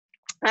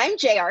I'm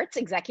JArts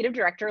Executive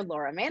Director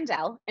Laura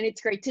Mandel, and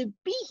it's great to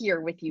be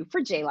here with you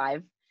for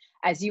JLive.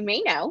 As you may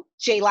know,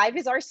 JLive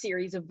is our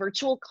series of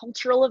virtual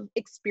cultural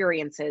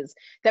experiences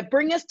that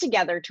bring us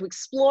together to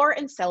explore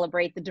and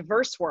celebrate the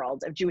diverse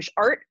world of Jewish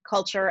art,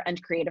 culture,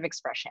 and creative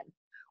expression.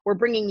 We're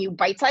bringing you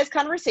bite-sized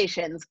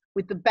conversations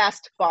with the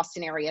best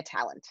Boston area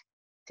talent.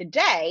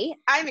 Today,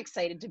 I'm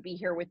excited to be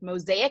here with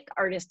mosaic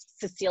artist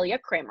Cecilia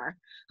Kremer,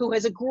 who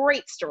has a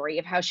great story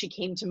of how she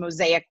came to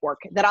mosaic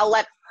work that I'll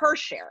let her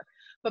share.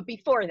 But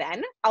before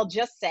then, I'll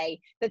just say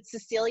that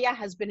Cecilia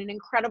has been an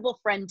incredible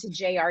friend to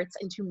JArts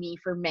and to me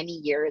for many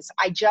years.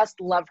 I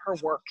just love her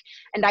work,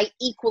 and I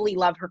equally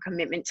love her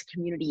commitment to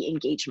community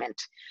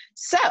engagement.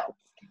 So,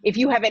 if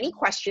you have any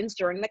questions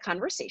during the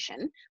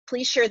conversation,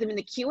 please share them in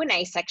the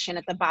Q&A section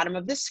at the bottom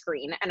of the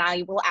screen, and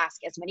I will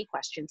ask as many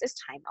questions as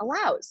time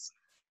allows.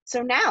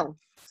 So now,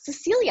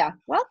 Cecilia,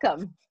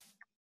 welcome.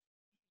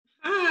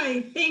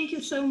 Hi, thank you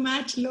so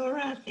much,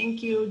 Laura.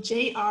 Thank you,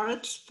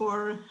 JArts,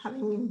 for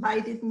having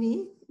invited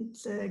me.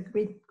 It's a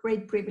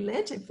great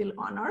privilege. I feel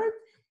honored.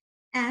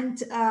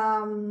 And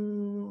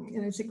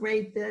it's a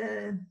great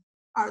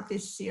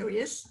artist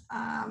series.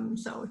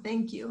 So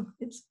thank you.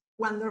 It's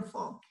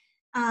wonderful.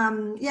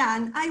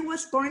 And I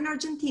was born in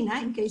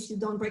Argentina, in case you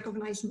don't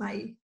recognize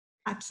my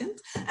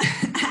accent,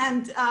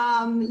 and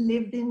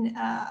lived in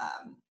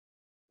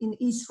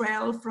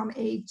Israel from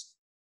age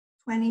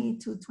 20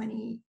 to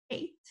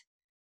 28.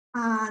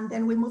 And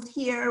then we moved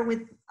here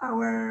with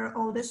our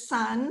oldest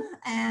son,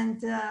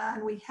 and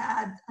we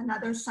had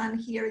another son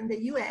here in the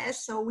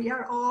US. So we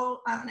are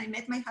all, and I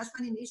met my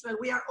husband in Israel,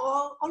 we are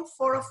all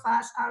four of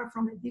us are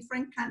from a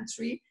different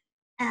country.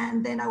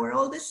 And then our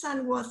oldest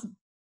son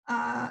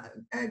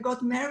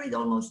got married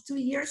almost 2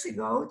 years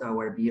ago to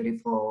our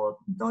beautiful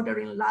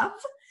daughter-in-law.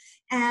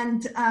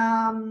 And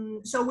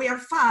so we are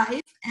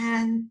 5,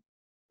 and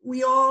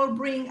we all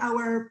bring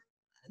our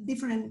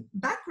different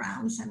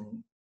backgrounds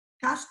and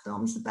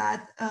customs, but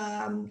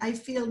I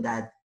feel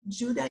that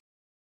Judaism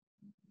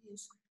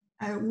is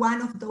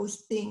one of those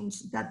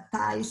things that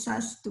ties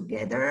us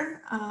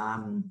together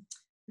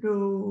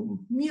through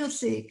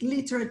music,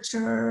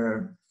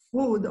 literature,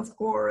 food, of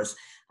course,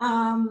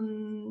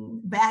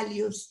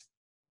 values.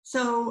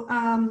 So,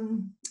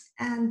 and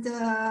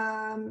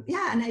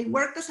I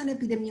worked as an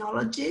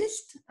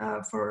epidemiologist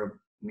for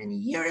many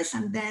years,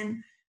 and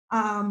then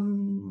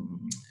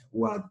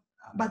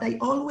but I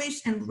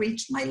always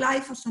enriched my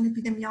life as an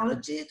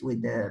epidemiologist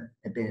with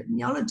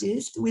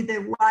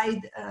a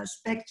wide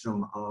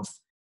spectrum of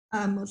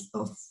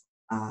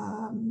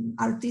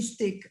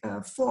artistic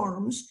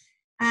forms.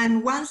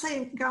 And once I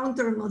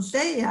encountered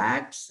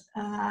mosaics,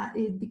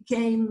 it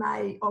became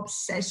my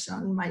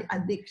obsession, my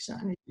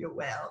addiction, if you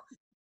will.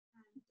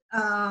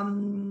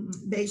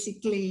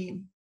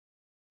 Basically,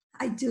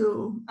 I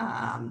do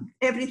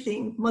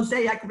everything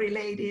mosaic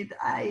related.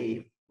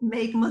 I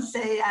make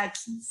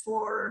mosaics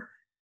for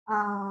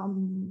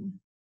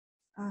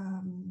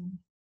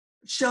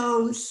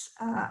shows,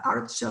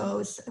 art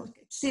shows,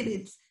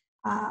 exhibits.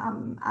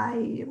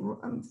 I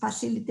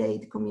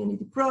facilitate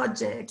community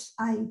projects.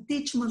 I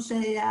teach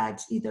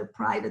mosaics either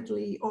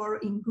privately or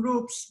in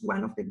groups.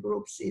 One of the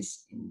groups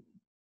is in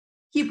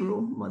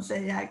Hebrew,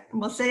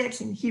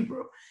 mosaics in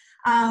Hebrew.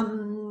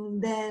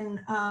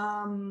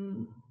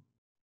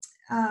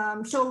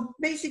 So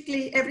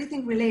basically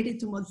everything related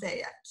to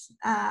mosaics.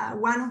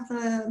 One of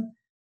the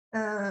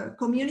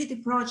community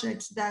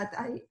projects that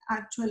I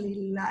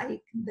actually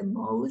like the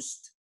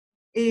most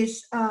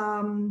is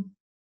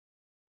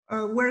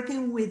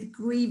working with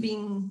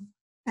grieving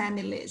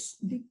families,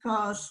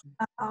 because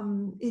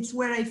it's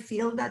where I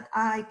feel that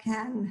I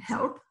can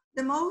help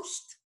the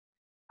most.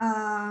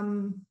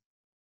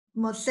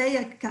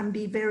 Mosaic can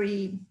be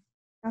very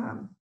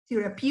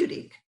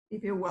therapeutic,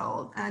 if you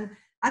will. And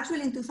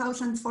actually in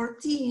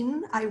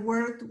 2014, I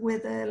worked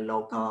with a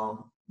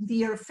local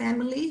dear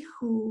family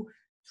who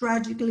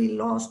tragically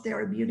lost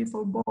their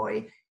beautiful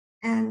boy.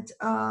 And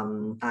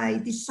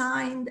I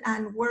designed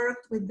and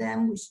worked with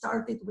them. We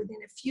started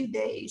within a few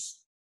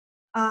days.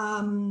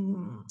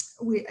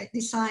 I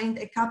designed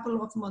a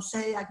couple of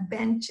mosaic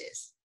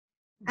benches.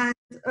 And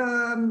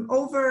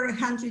over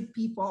 100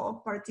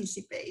 people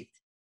participated.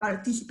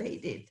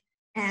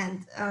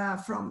 And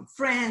from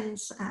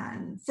friends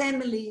and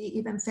family,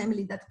 even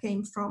family that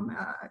came from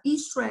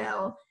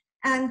Israel.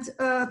 And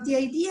the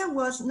idea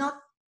was not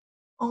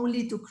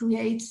only to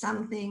create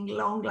something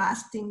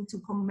long-lasting to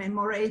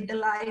commemorate the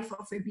life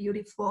of a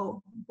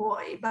beautiful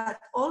boy, but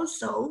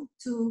also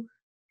to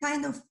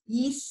kind of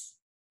piece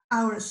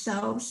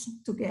ourselves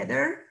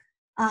together,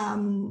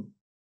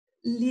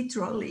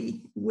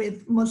 literally,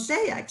 with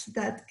mosaics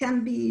that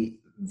can be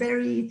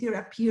very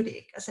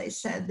therapeutic. As I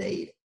said,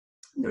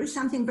 there is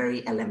something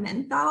very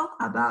elemental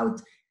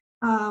about,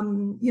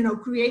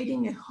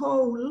 creating a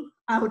whole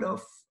out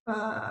of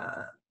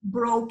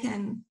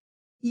broken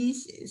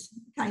pieces,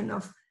 kind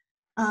of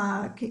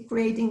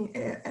creating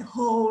a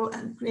whole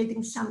and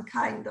creating some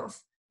kind of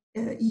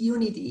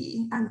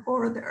unity and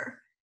order.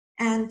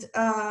 And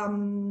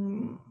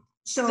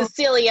So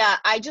Cecilia,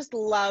 I just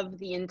love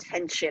the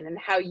intention and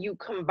how you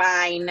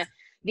combine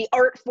the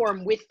art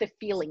form with the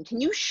feeling. Can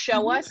you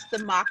show us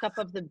the mock-up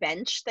of the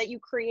bench that you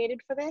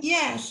created for this?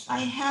 yes, I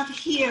have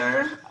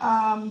here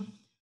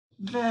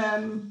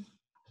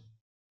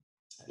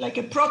like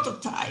a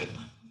prototype.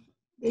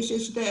 This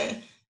is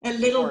a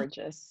little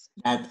Gorgeous.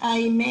 that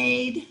I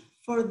made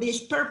for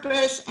this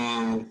purpose,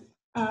 and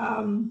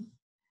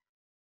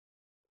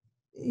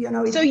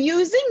so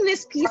using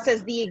this piece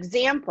as the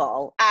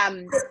example,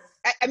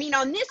 I mean,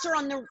 on this or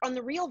on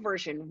the real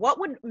version, what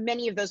would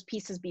many of those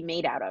pieces be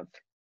made out of?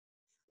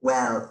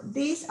 Well,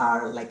 these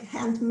are like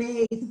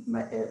handmade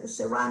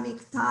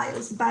ceramic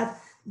tiles, but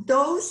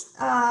those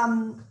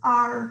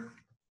are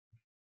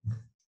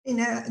in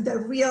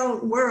the real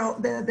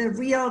world, the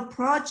real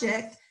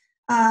project.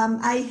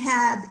 I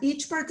had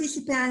each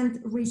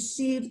participant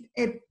received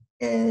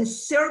a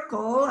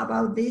circle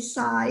about this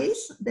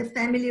size. The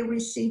family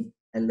received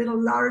a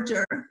little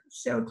larger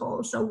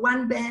circle. So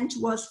one bench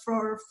was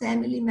for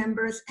family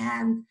members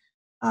and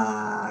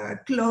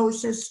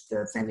closest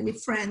family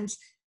friends.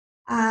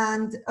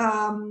 And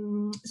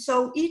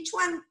so each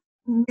one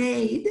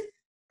made,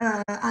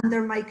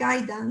 under my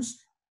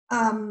guidance,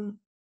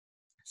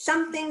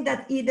 something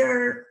that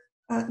either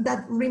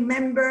that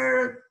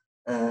remember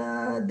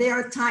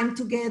their time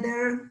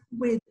together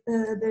with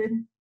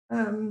the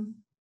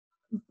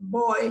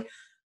boy,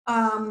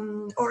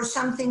 or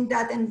something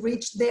that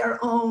enriched their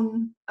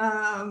own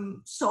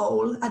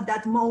soul at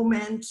that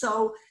moment.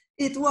 So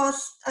it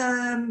was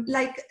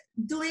like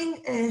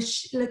doing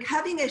like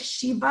having a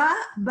shiva,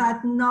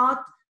 but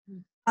not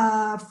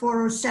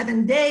for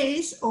 7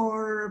 days,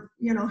 or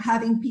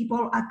having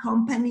people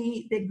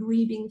accompany the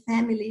grieving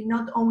family,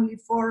 not only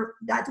for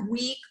that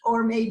week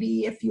or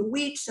maybe a few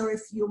weeks or a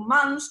few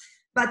months,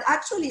 but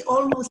actually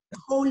almost a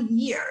whole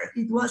year.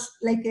 It was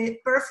like a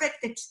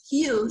perfect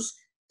excuse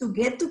to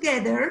get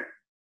together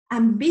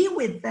and be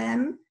with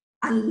them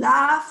and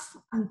laugh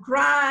and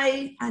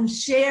cry and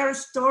share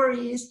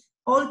stories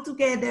all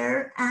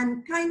together,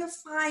 and kind of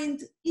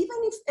find even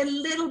if a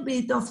little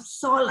bit of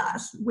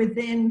solace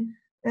within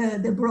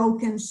the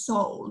broken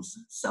souls.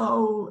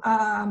 So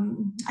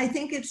I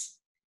think it's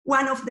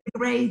one of the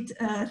great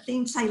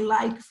things I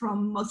like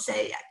from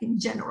mosaic in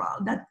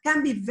general, that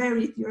can be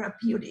very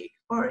therapeutic.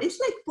 Or it's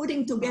like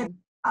putting together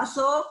a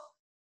puzzle.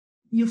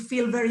 You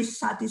feel very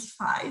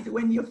satisfied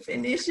when you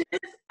finish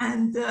it,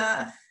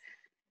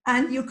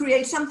 and you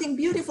create something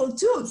beautiful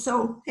too.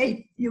 So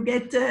hey, you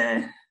get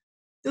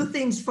 2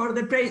 things for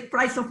the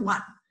price of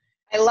 1.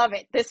 I love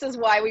it. This is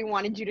why we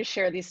wanted you to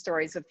share these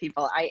stories with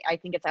people. I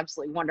think it's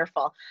absolutely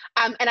wonderful.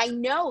 And I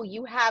know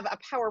you have a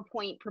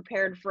PowerPoint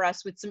prepared for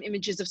us with some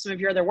images of some of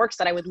your other works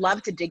that I would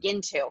love to dig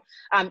into.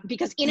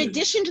 Because in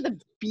addition to the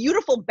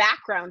beautiful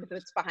background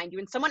that's behind you,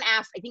 and someone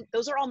asked, I think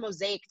those are all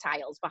mosaic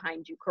tiles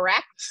behind you,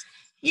 correct?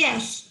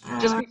 Yes.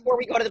 Just before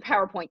we go to the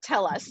PowerPoint,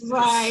 tell us.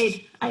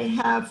 Right. I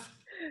have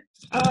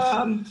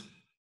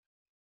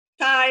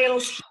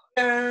tiles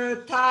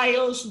here,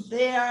 tiles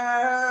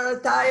there,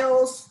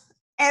 tiles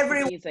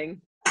everywhere.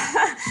 Amazing.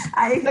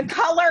 The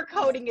color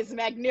coding is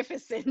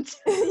magnificent.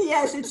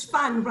 Yes, it's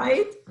fun,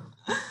 right?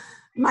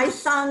 My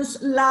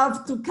sons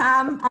love to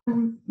come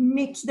and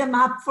mix them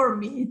up for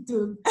me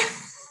to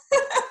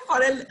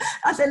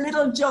as a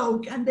little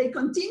joke, and they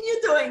continue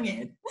doing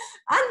it.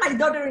 And my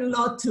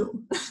daughter-in-law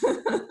too.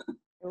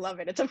 I love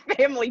it. It's a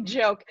family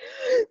joke.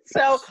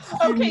 So,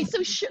 okay,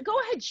 so go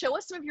ahead, show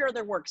us some of your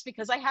other works,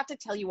 because I have to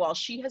tell you all,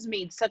 she has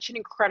made such an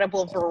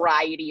incredible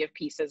variety of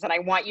pieces, and I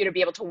want you to be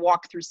able to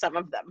walk through some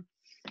of them.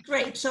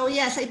 Great. So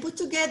yes, I put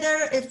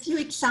together a few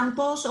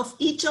examples of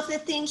each of the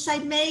things I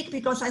make,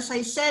 because as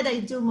I said, I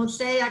do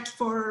mosaics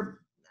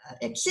for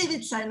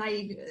exhibits, and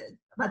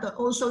but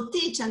also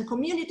teach and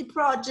community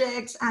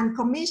projects and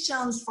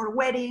commissions for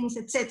weddings,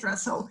 etc.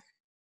 So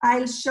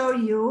I'll show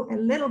you a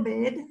little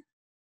bit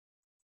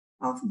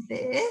of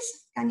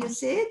this. Can you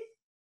see it?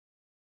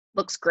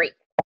 Looks great.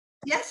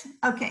 Yes?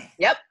 Okay.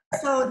 Yep.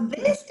 So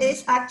this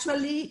is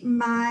actually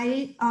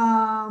my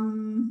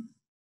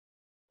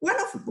one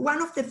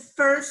of the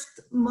first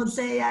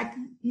mosaic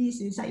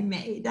pieces I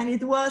made, and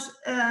it was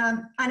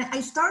and I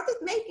started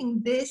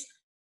making these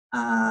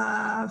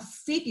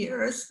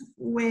figures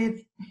with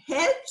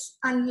heads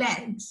and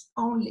legs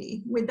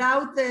only,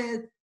 without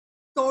the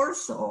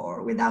torso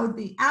or without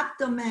the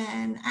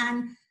abdomen.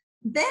 And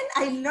then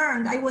I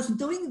learned, I was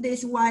doing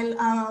this while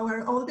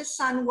our oldest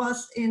son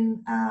was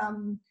in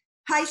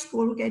high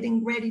school,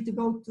 getting ready to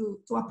go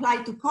to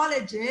apply to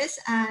colleges,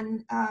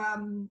 and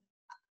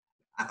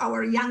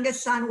our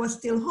youngest son was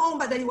still home,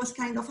 but I was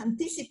kind of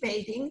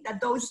anticipating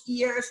that those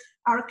years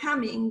are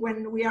coming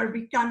when we are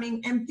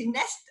becoming empty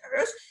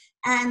nesters.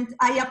 And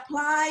I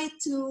applied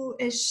to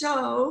a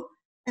show,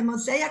 a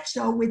mosaic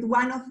show, with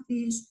one of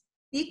these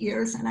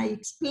figures, and I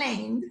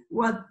explained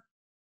what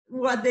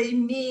they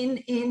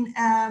mean in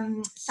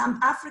some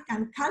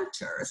African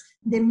cultures,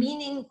 the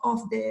meaning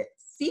of the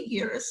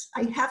figures.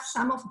 I have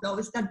some of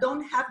those that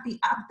don't have the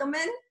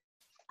abdomen,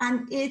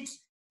 and it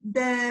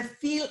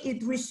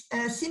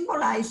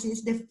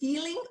symbolizes the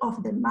feeling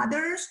of the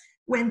mothers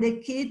when the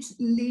kids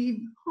leave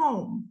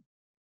home,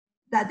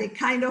 that they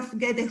kind of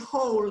get a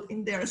hole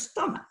in their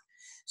stomach.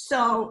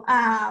 So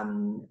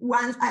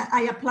once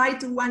I applied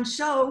to one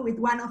show with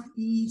one of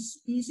these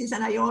pieces,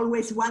 and I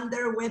always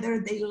wonder whether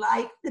they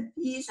liked the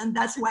piece and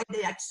that's why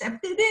they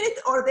accepted it,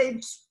 or they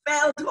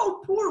felt,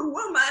 oh, poor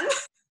woman.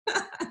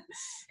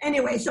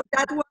 Anyway, so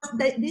that was,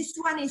 this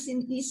one is in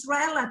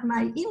Israel at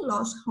my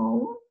in-laws'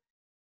 home.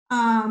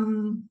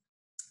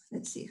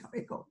 Let's see how I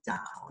go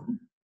down.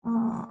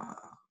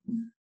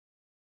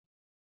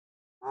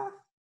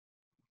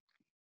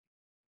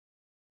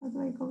 How do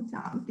I go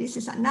down? This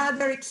is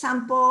another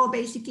example.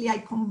 Basically, I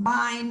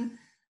combine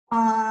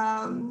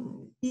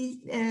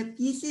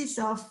pieces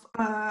of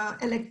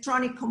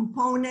electronic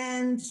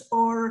components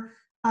or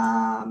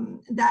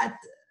that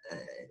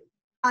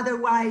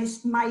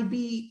otherwise might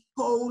be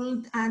cold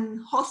and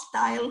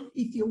hostile,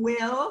 if you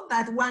will,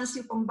 but once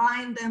you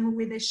combine them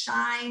with the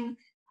shine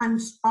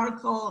and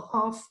sparkle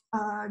of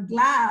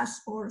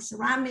glass or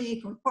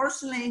ceramic or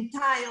porcelain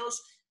tiles,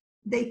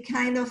 they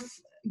kind of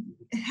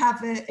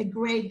have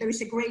there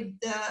is a great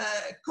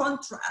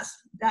contrast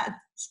that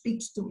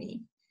speaks to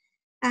me.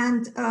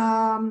 And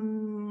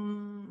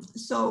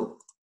so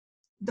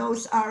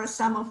those are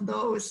some of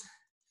those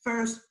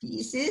first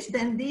pieces.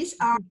 Then these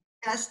are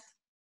just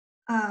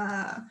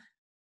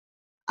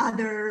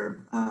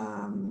other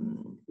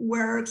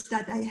works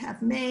that I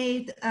have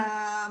made,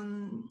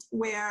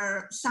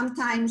 where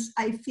sometimes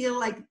I feel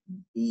like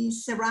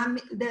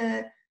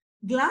the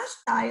glass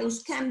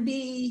tiles can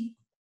be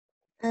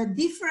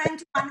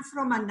different one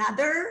from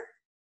another,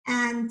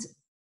 and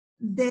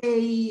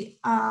they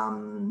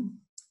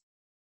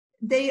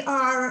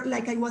are,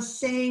 like I was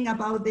saying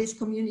about this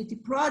community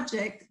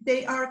project,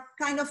 they are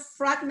kind of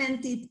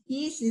fragmented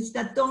pieces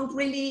that don't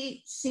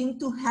really seem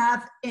to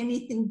have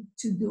anything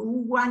to do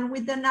one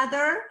with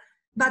another.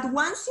 But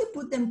once you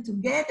put them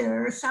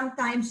together,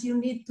 sometimes you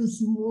need to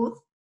smooth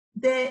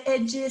the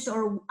edges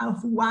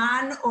of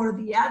one or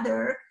the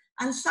other.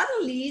 And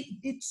suddenly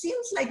it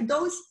seems like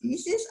those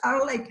pieces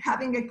are like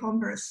having a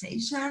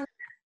conversation.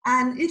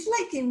 And it's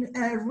like in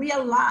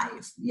real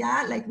life,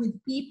 yeah, like with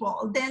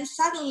people. Then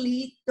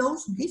suddenly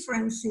those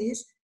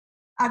differences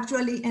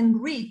actually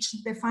enrich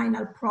the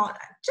final product,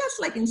 just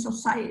like in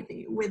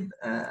society with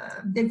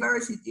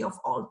diversity of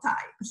all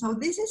types. So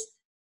this is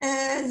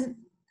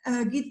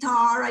a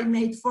guitar I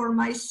made for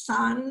my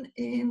son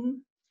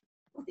in,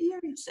 what year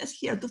it says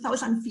here,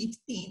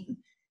 2015.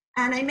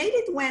 And I made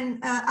it when,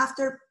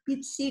 after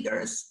Pete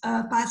Seegers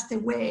passed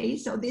away.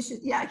 So this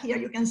is, yeah, here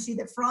you can see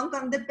the front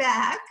and the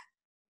back.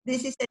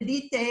 This is a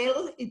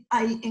detail.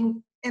 I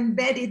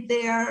embedded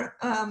there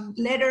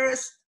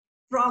letters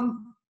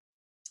from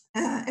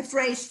a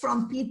phrase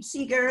from Pete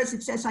Seegers.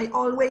 It says, "I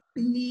always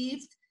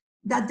believed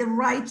that the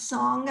right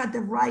song at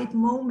the right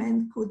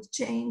moment could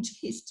change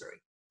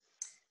history."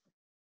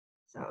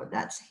 So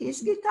that's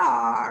his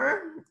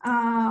guitar.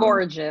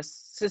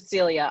 Gorgeous,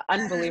 Cecilia,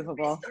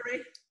 unbelievable.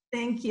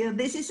 Thank you.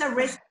 This is a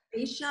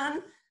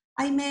restoration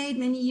I made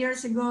many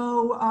years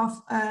ago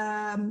of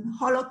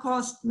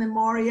Holocaust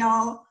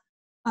memorial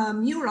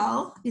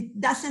mural. It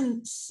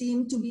doesn't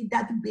seem to be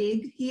that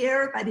big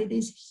here, but it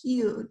is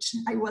huge.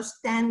 I was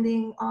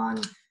standing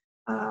on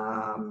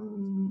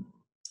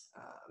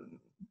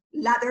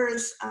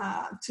ladders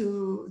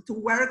to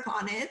work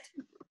on it.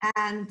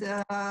 And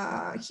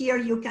here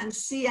you can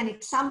see an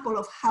example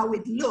of how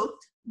it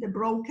looked. The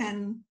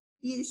broken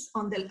piece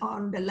on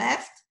the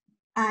left,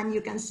 and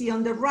you can see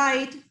on the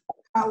right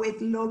how it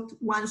looked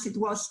once it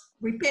was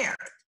repaired.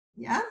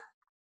 Yeah.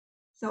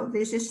 So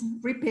this is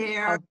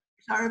repaired.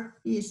 Our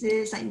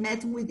pieces. I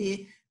met with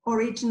the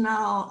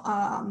original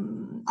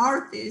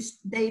artist,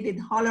 David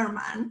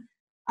Hollerman,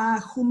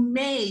 who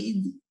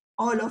made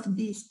all of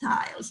these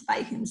tiles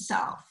by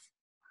himself.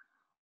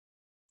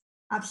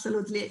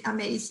 Absolutely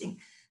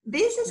amazing.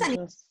 This is an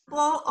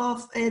example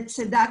of a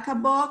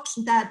tzedakah box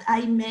that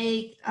I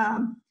make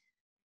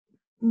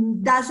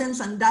dozens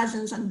and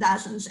dozens and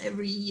dozens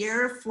every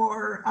year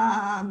for,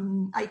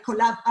 I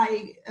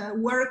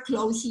work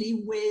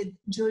closely with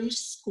Jewish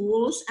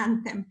schools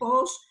and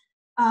temples.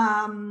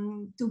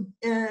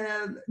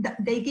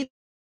 They give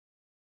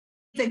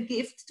a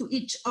gift to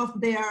each of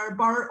their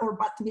bar or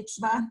bat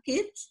mitzvah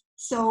kids.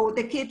 So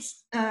the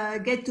kids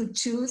get to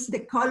choose the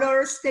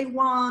colors they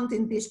want,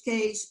 in this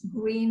case,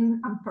 green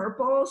and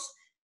purples.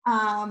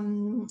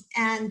 And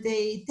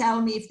they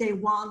tell me if they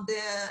want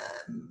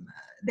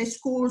the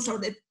schools or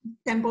the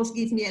temples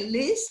give me a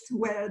list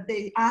where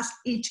they ask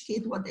each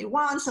kid what they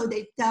want. So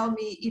they tell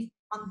me if they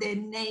want the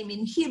name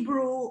in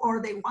Hebrew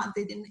or they want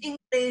it in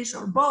English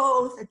or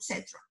both,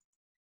 etc.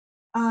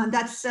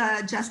 That's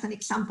just an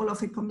example of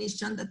a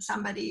commission that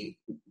somebody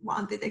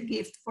wanted a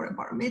gift for a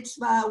bar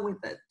mitzvah with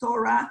the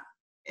Torah.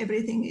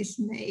 Everything is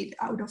made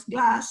out of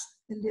glass,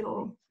 the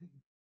little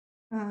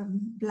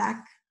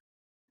black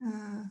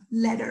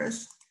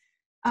letters.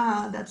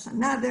 That's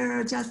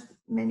another, just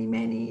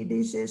many.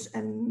 This is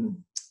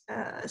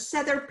a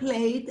cedar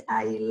plate.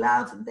 I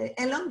love the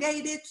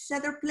elongated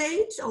cedar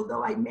plates,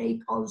 although I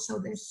make also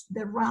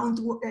the round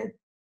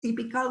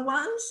typical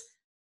ones.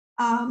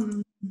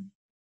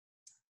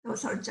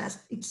 Those are just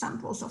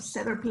examples of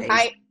cedar plates.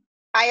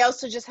 I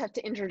also just have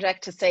to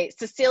interject to say,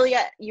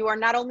 Cecilia, you are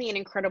not only an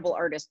incredible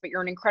artist, but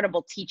you're an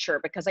incredible teacher,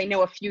 because I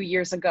know a few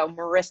years ago,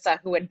 Marissa,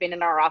 who had been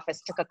in our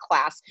office, took a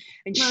class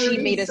and she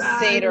made a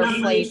cedar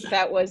plate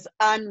that was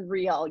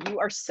unreal. You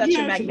are such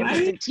a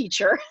magnificent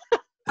teacher.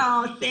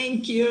 Oh,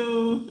 thank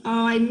you.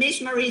 Oh, I miss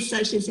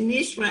Marissa. She's in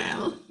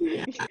Israel.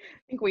 Yeah. I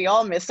think we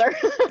all miss her.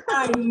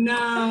 I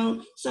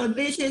know. So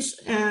this is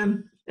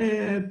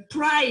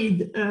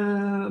Pride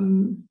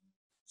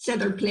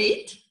cedar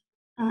plate.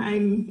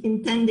 I'm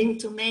intending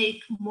to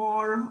make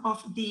more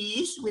of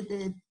these with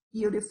the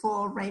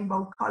beautiful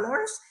rainbow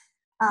colors.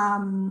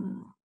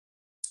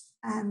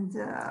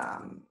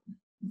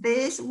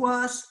 This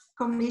was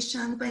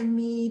commissioned by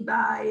me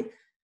by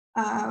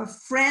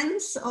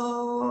friends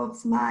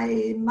of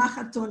my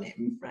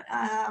Mahatonim,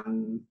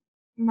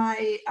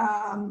 my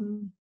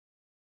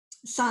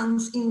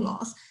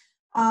sons-in-laws.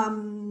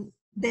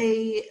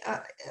 They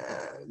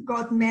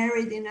got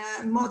married in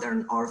a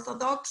modern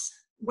Orthodox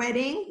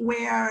wedding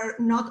where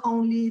not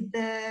only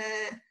the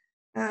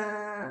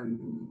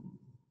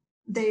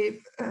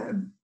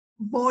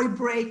boy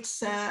breaks,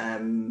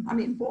 the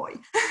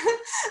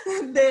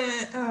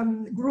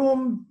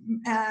groom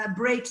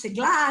breaks a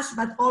glass,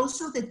 but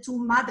also the two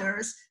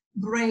mothers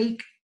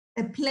break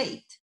a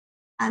plate.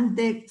 And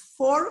the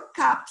 4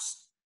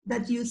 cups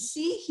that you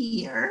see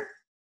here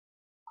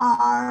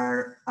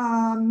are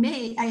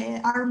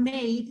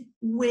made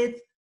with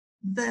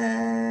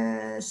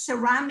the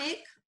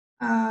ceramic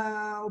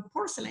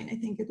porcelain, I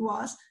think it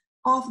was,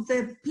 of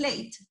the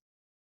plate.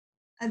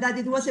 That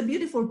it was a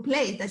beautiful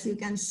plate, as you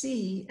can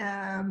see,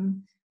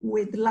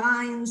 with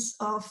lines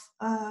of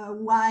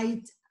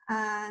white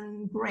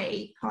and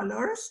gray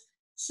colors.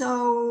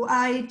 So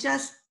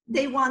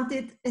they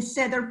wanted a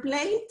cedar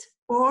plate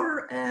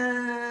or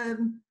a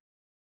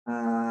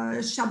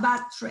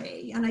Shabbat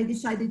tray, and I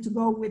decided to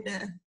go with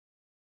the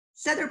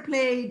cedar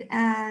plate,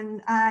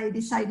 and I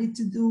decided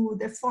to do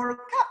the 4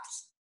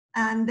 cups.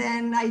 And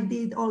then I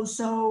did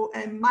also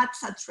a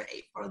matzah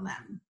tray for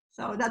them.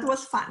 So that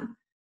was fun.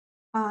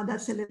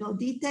 That's a little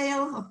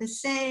detail of the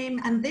same.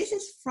 And this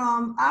is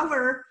from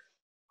our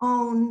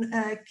own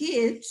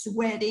kids'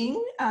 wedding,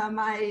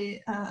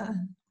 my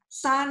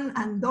son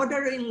and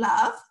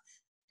daughter-in-law,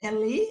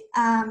 Ellie.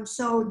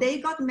 So they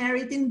got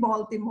married in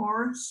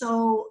Baltimore.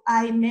 So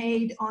I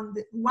made on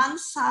the one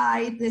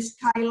side the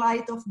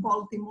skylight of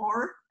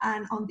Baltimore,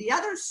 and on the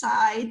other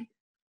side,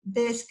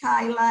 the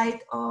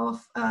skylight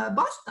of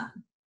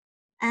Boston.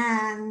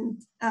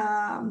 And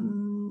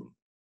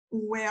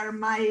where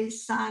my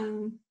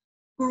son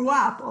grew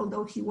up,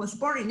 although he was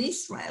born in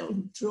Israel,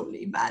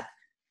 truly, but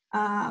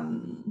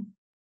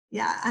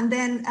yeah. And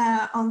then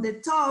on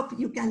the top,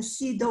 you can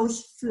see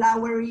those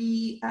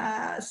flowery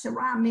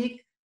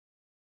ceramic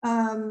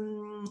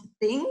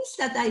things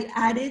that I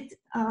added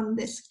on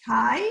the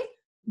sky.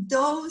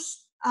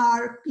 Those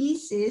are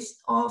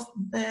pieces of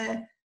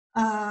the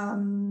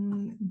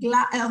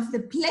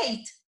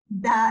plate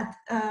that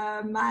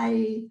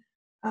my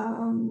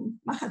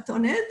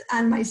Mahatonet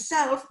and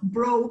myself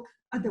broke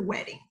at the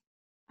wedding.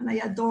 And I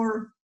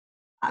adore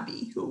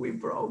Abby, who we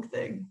broke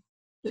the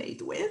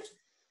plate with.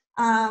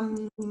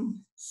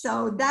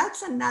 So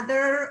that's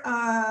another,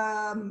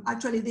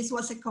 actually this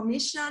was a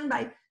commission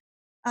by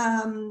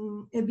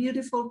a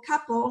beautiful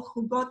couple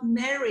who got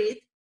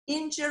married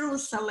in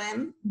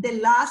Jerusalem the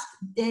last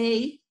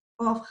day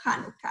of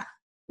Hanukkah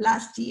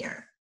last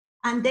year.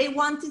 And they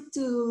wanted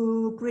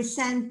to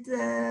present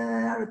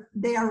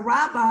their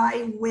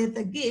rabbi with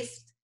a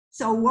gift.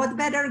 So what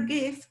better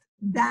gift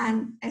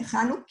than a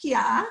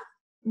Hanukkah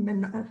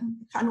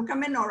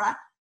menorah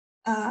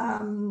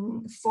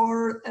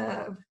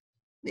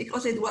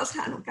because it was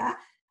Hanukkah,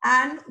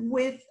 and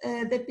with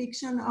a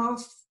depiction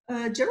of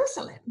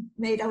Jerusalem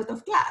made out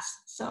of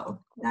glass.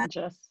 So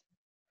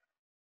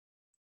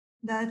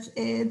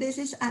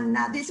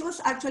this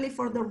was actually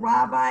for the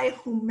rabbi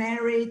who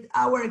married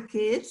our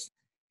kids,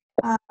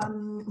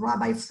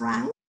 Rabbi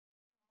Frank.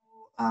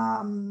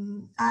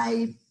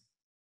 I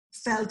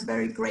felt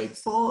very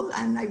grateful,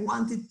 and I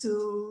wanted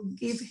to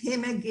give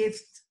him a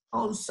gift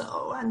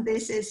also. And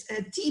this is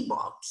a tea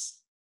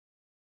box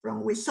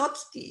from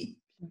Wysocki.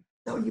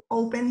 So you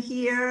open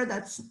here,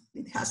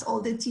 it has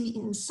all the tea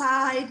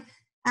inside,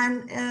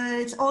 and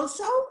it's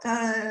also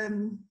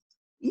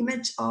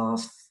image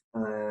of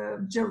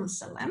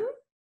Jerusalem,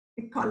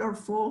 a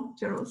colorful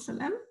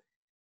Jerusalem.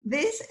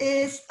 This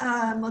is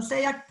a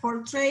mosaic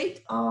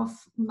portrait of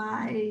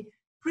my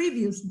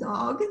previous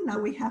dog. Now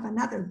we have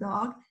another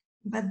dog,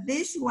 but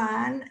this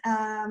one,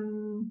 I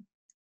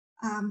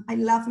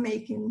love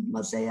making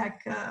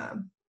mosaic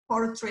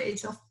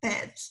portraits of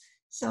pets.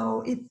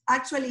 So it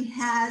actually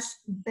has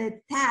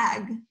the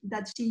tag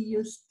that she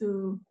used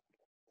to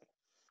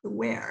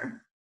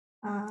wear.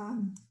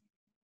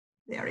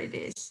 There it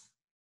is.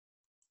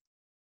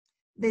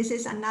 This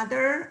is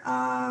another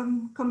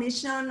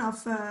commission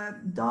of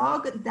a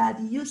dog that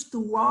used to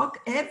walk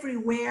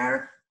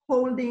everywhere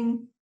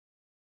holding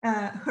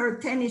her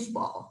tennis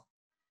ball.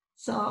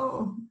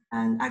 So,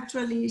 and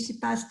actually she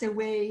passed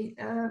away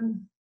a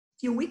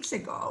few weeks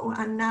ago,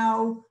 and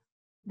now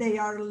they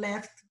are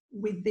left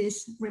with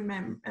this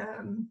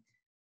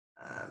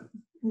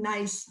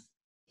nice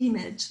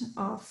image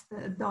of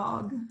the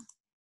dog.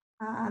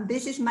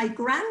 This is my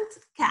grand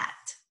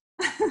cat,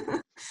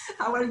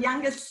 our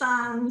youngest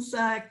son's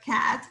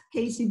cat,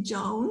 Casey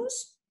Jones.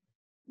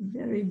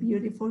 Very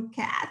beautiful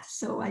cat,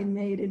 so I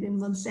made it in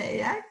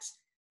mosaics.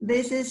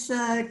 This is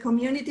a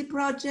community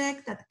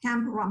project at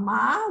Camp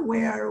Ramah,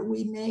 where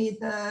we made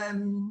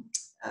an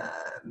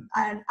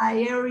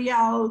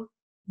aerial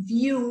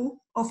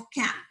view of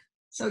camp.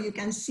 So you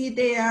can see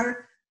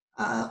there,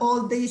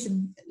 all these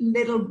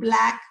little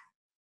black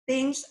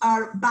things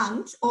are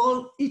bunks.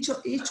 Each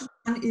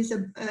one is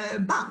a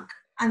bunk.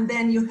 And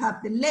then you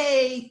have the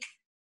lake,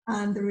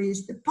 and there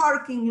is the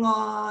parking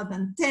lot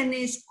and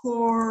tennis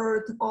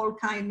court, all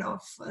kind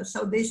of,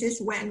 so this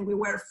is when we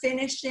were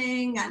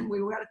finishing and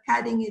we were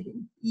cutting it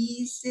in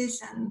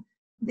pieces, and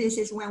this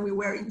is when we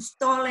were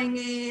installing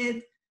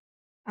it.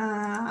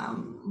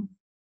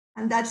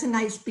 And that's a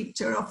nice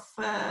picture of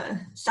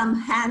some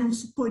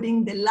hands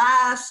putting the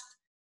last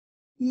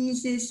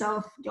pieces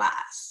of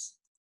glass.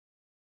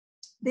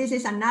 This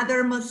is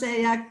another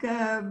mosaic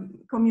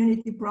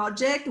community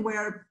project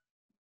where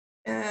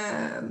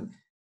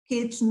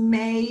kids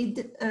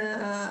made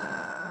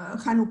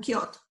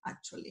Hanukkot,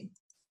 actually.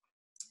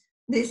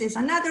 This is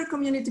another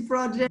community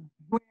project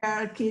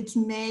where kids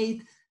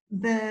made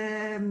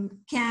the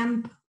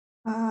camp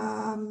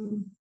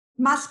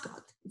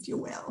mascot, if you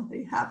will.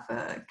 They have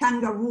a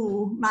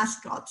kangaroo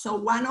mascot. So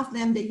one of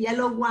them, the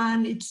yellow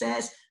one, it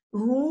says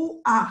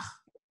Ruach,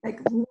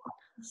 like Ruach,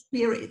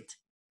 spirit.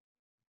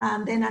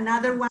 And then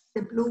another one,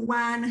 the blue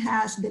one,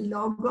 has the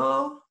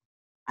logo.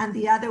 And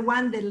the other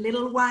one, the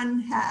little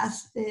one,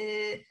 has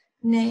the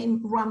name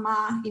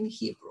Ramah in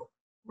Hebrew,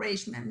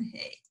 Reish Mem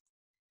Hey.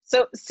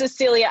 So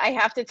Cecilia, I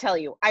have to tell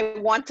you, I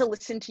want to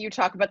listen to you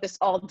talk about this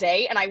all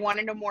day, and I want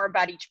to know more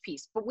about each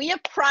piece. But we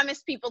have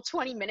promised people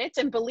 20 minutes,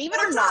 and believe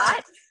it or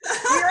not,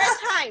 we're at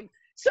time.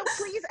 So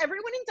please,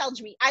 everyone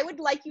indulge me. I would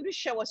like you to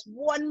show us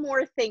one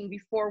more thing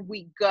before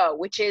we go,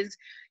 which is,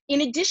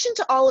 in addition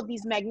to all of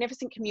these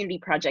magnificent community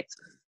projects,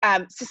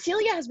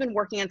 Cecilia has been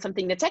working on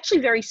something that's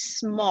actually very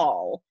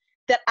small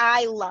that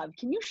I love.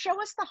 Can you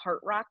show us the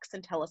heart rocks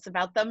and tell us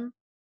about them?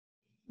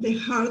 The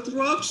heart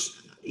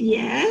rocks,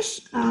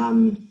 yes.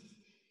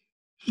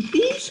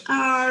 These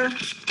are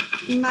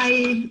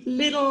my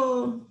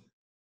little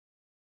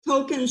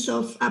tokens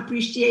of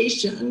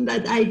appreciation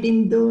that I've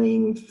been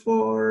doing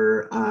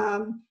for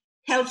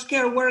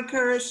healthcare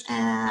workers,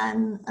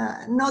 and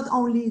not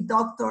only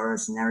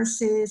doctors,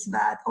 nurses,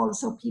 but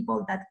also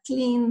people that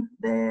clean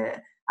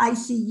the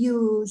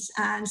ICUs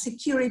and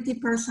security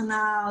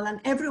personnel and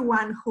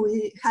everyone who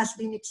has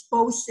been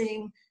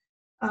exposing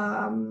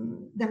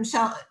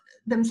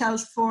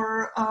themselves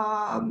for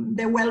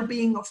the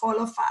well-being of all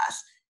of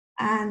us,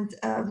 and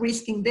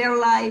risking their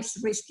lives,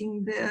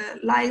 risking the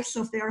lives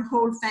of their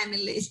whole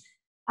families.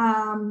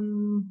 I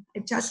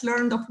just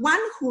learned of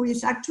one who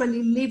is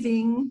actually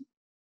living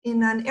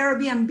in an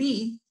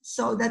Airbnb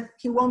so that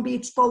he won't be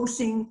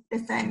exposing the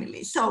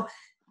family. So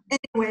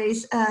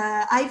anyways,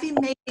 I've been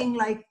making,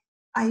 like,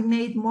 I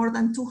made more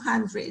than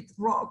 200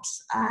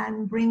 rocks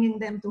and bringing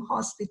them to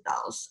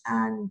hospitals.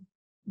 And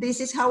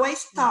this is how I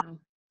start. Wow.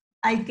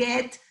 I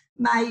get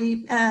my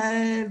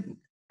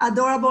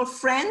adorable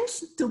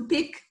friends to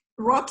pick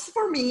rocks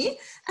for me.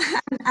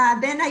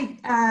 And then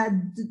I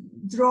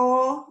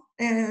draw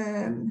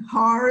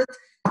hard.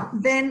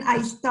 Then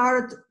I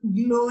start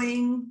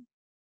gluing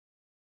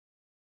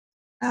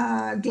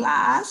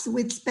glass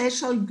with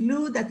special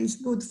glue that is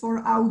good for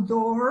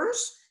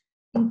outdoors,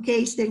 in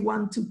case they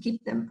want to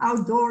keep them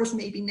outdoors,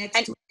 maybe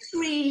next to a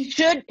tree.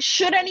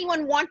 Should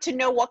anyone want to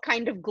know what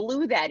kind of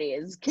glue that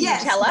is, can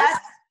Yes, you tell us?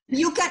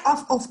 You can,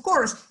 of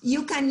course,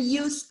 you can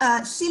use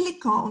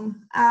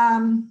silicone.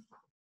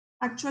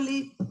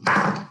 Actually,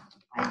 I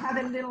have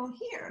a little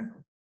here.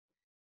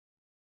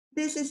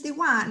 This is the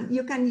one.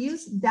 You can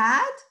use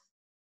that,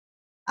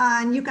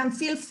 and you can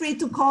feel free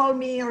to call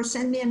me or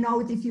send me a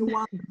note if you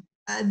want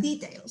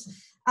details.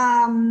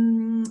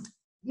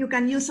 You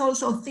can use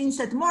also thin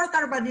set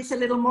mortar, but it's a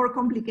little more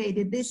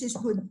complicated. This is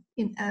good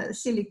in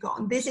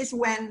silicone. This is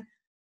when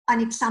an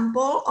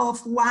example of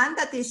one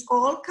that is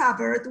all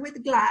covered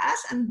with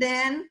glass, and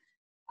then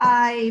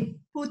I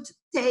put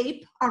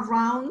tape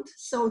around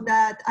so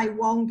that I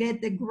won't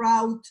get the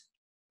grout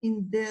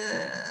in the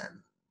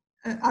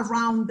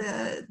around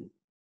the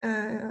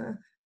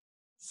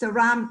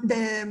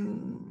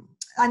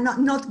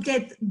not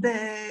get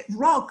the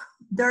rock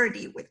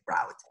dirty with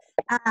grout.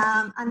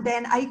 And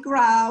then I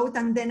grout,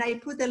 and then I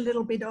put a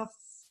little bit of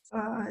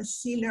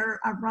sealer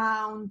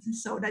around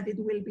so that it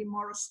will be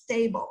more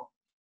stable.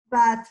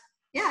 But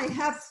yeah, I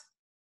have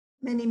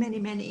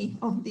many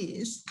of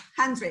these,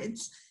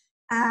 hundreds.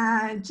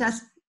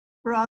 Just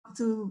brought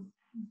to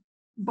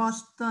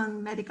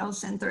Boston Medical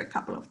Center a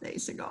couple of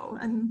days ago.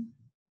 And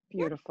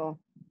beautiful.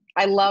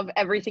 I love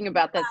everything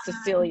about that,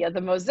 Cecilia,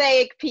 the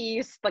mosaic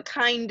piece, the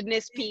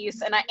kindness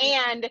piece,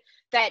 and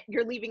that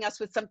you're leaving us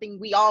with something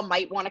we all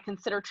might want to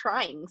consider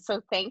trying.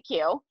 So thank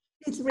you.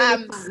 It's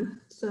really fun.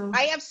 So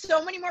I have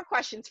so many more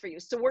questions for you.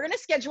 So we're going to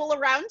schedule a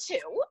round 2,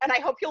 and I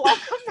hope you'll all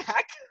come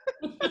back.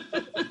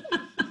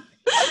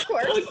 Of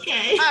course.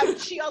 Okay.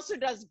 She also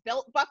does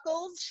belt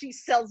buckles. She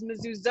sells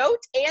mezuzot,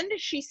 and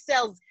she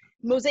sells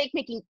mosaic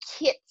making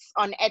kits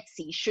on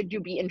Etsy, should you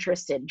be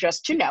interested,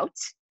 just to note.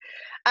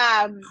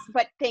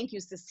 But thank you,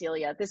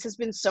 Cecilia. This has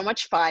been so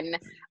much fun.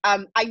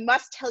 I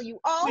must tell you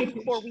all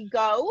before we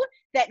go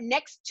that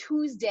next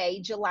Tuesday,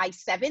 July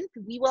 7th,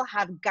 we will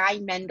have Guy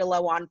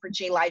Mendelo on for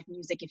JLive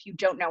Music. If you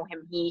don't know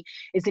him, he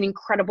is an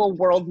incredible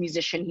world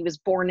musician. He was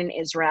born in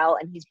Israel,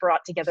 and he's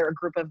brought together a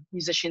group of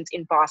musicians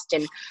in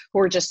Boston who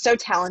are just so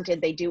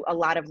talented. They do a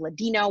lot of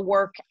Ladino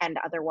work and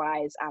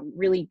otherwise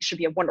really should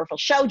be a wonderful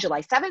show,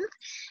 July 7th.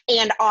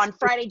 And on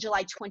Friday,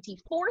 July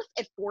 24th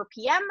at 4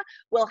 p.m.,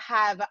 we'll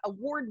have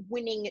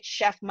award-winning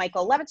chef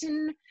Michael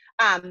Levitin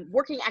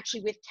working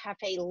actually with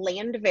Cafe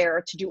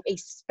Landwehr to do a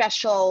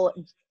special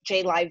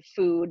JLive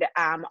food,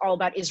 all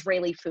about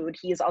Israeli food.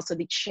 He is also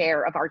the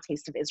chair of our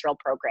Taste of Israel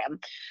program.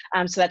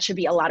 So that should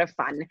be a lot of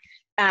fun.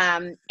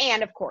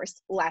 And of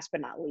course, last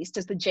but not least,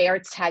 as the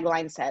JArts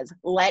tagline says,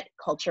 let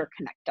culture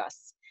connect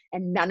us.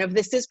 And none of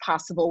this is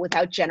possible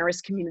without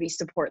generous community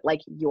support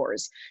like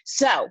yours.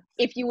 So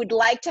if you would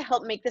like to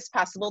help make this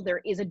possible,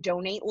 there is a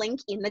donate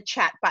link in the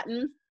chat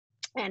button.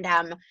 And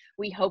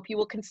we hope you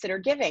will consider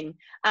giving.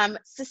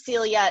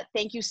 Cecilia,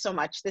 thank you so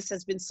much. This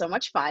has been so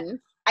much fun.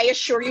 I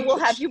assure you we'll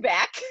have you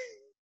back.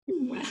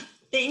 Well,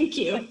 thank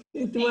you.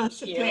 It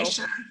was a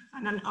pleasure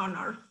and an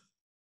honor.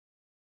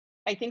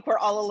 I think we're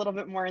all a little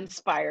bit more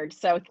inspired.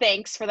 So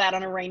thanks for that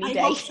on a rainy day.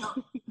 I hope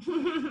so.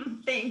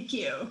 Thank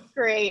you.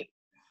 Great.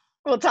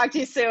 We'll talk to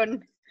you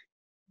soon.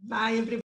 Bye, everybody.